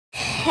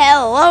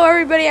Hello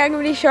everybody, I'm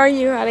going to be showing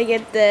you how to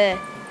get the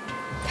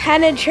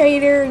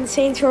penetrator in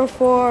Saints Row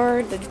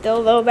 4, the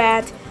dildo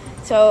bat.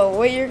 So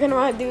what you're going to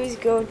want to do is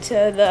go to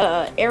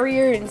the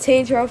area in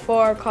Saints Row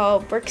 4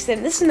 called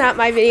Brixton. This is not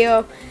my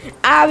video,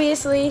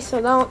 obviously,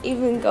 so don't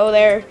even go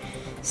there.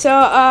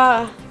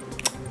 So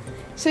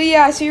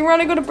you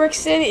want to go to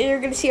Brixton and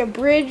you're going to see a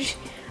bridge.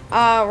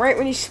 Right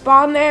when you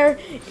spawn there,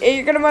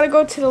 you're going to want to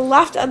go to the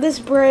left of this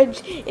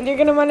bridge, and you're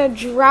going to want to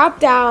drop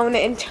down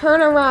and turn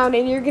around,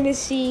 and you're going to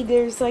see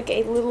there's like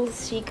a little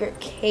secret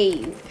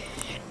cave.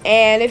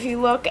 And if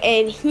you look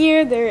in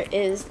here, there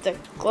is the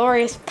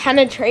glorious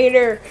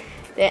penetrator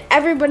that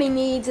everybody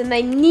needs, and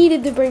they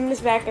needed to bring this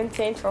back in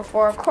Saints Row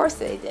 4. Of course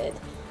they did.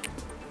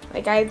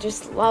 Like, I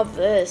just love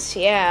this.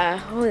 Yeah,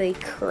 holy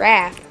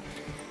crap.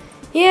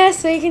 Yeah,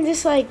 so you can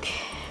just like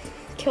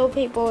kill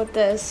people with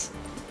this.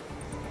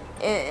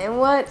 And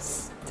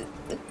what's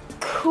the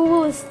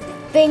coolest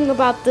thing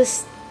about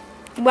this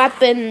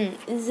weapon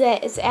is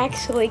that it's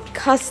actually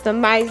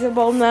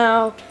customizable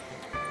now.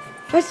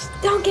 Which,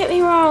 don't get me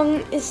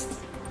wrong, is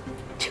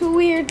too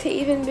weird to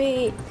even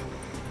be.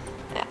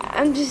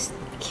 I'm just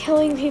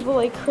killing people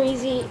like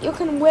crazy. You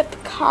can whip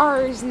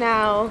cars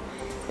now,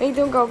 make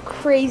them go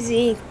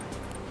crazy.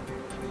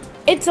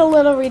 It's a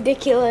little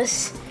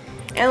ridiculous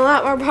and a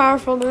lot more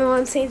powerful than the one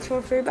in Saints Row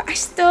 3, but I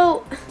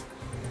still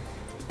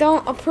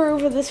don't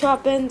approve of this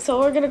weapon, so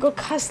we're gonna go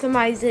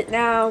customize it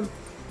now.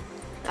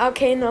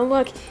 Okay, now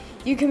look,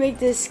 you can make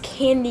this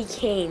candy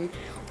cane.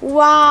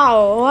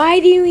 Wow, why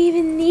do you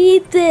even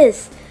need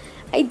this?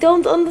 I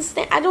don't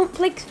understand. I don't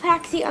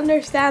actually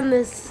understand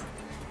this.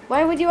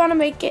 Why would you want to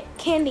make it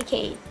candy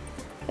cane?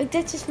 Like,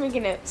 that's just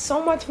making it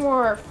so much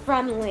more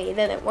friendly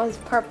than it was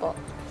purple.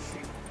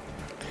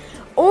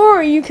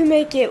 Or you can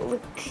make it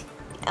look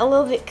a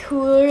little bit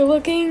cooler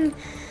looking.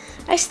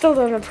 I still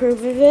don't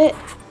approve of it.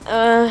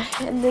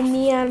 And the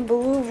neon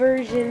blue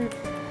version,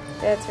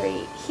 that's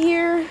right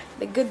here,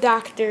 the Good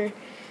Doctor,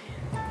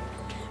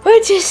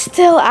 which is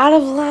still out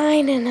of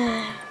line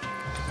and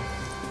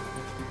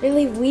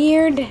really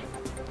weird.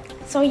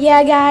 So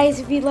yeah guys,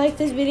 if you like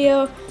this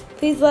video,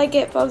 please like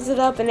it, thumbs it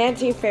up, and add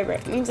to your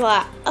favorite. It means a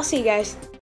lot. I'll see you guys.